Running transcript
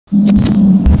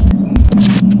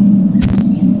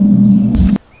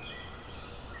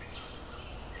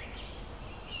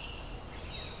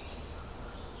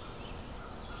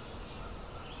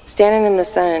Standing in the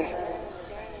sun,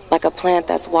 like a plant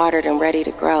that's watered and ready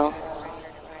to grow.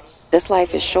 This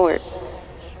life is short,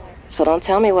 so don't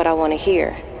tell me what I want to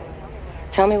hear.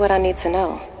 Tell me what I need to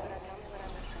know.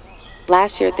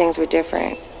 Last year things were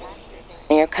different,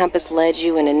 and your compass led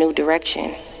you in a new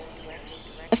direction.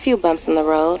 A few bumps in the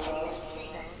road,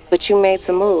 but you made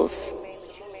some moves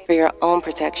for your own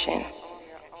protection.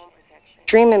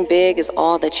 Dreaming big is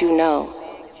all that you know,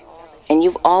 and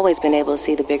you've always been able to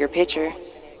see the bigger picture.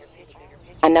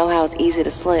 I know how it's easy to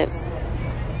slip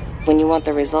when you want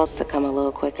the results to come a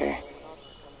little quicker.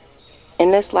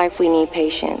 In this life, we need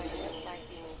patience,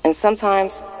 and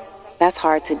sometimes that's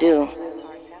hard to do.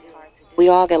 We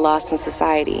all get lost in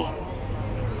society,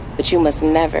 but you must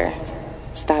never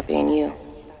stop being you.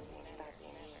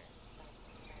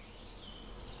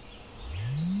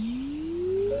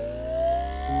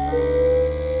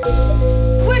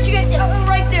 Where'd you get that?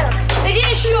 Right there. They did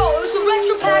a show. It was a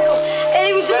retro-packle. And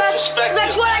it was about...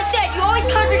 That's what I said. You always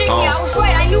contradict me. I was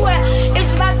right. I knew what it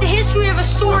was about the history of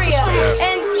Astoria.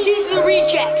 And these are the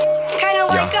rejects. Kind of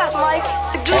like us, Mike.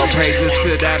 All praises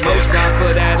to that most high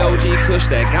for that OG kush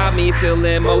that got me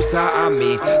feeling most high. I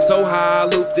mean, so high I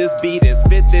loop this beat and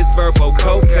spit this verbal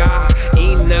cocaine.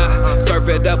 Serve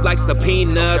it up like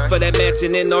subpoenas for that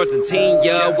mansion in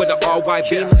Argentina with an all-white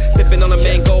beamer, sipping on a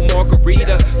mango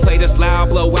margarita. Play this loud,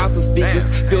 blow out the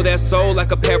speakers. Feel that soul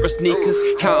like a pair of sneakers.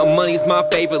 Counting money's my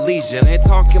favorite leisure. Ain't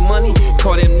talking money,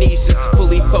 caught amnesia.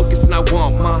 Fully focused and I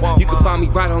want mine. You can find me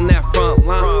right on that front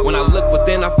line. When I look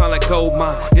within, I find a gold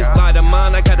mine. This light of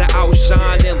mine, I gotta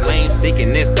outshine them lames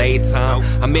thinking it's daytime.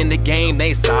 I'm in the game,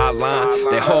 they sideline.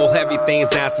 They hold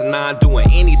everything's asinine, doing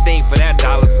anything for that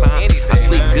dollar sign. I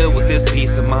sleep good with this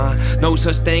peace of mind. No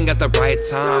such thing as the right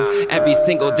time. Every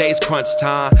single day's crunch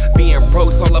time. Being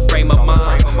broke's all a frame of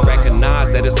mind.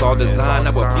 Recognize that it's all designed.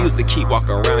 I refuse to keep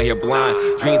walking around here blind.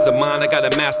 Dreams of mine, I got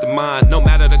a mastermind. No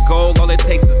matter the goal, all it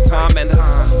takes is time and a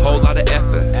whole lot of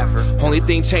effort. Only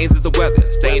thing changed is the weather.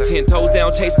 Staying 10 toes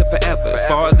down, chasing forever. As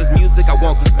far as this music, I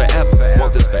want this forever.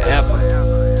 Want this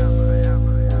forever.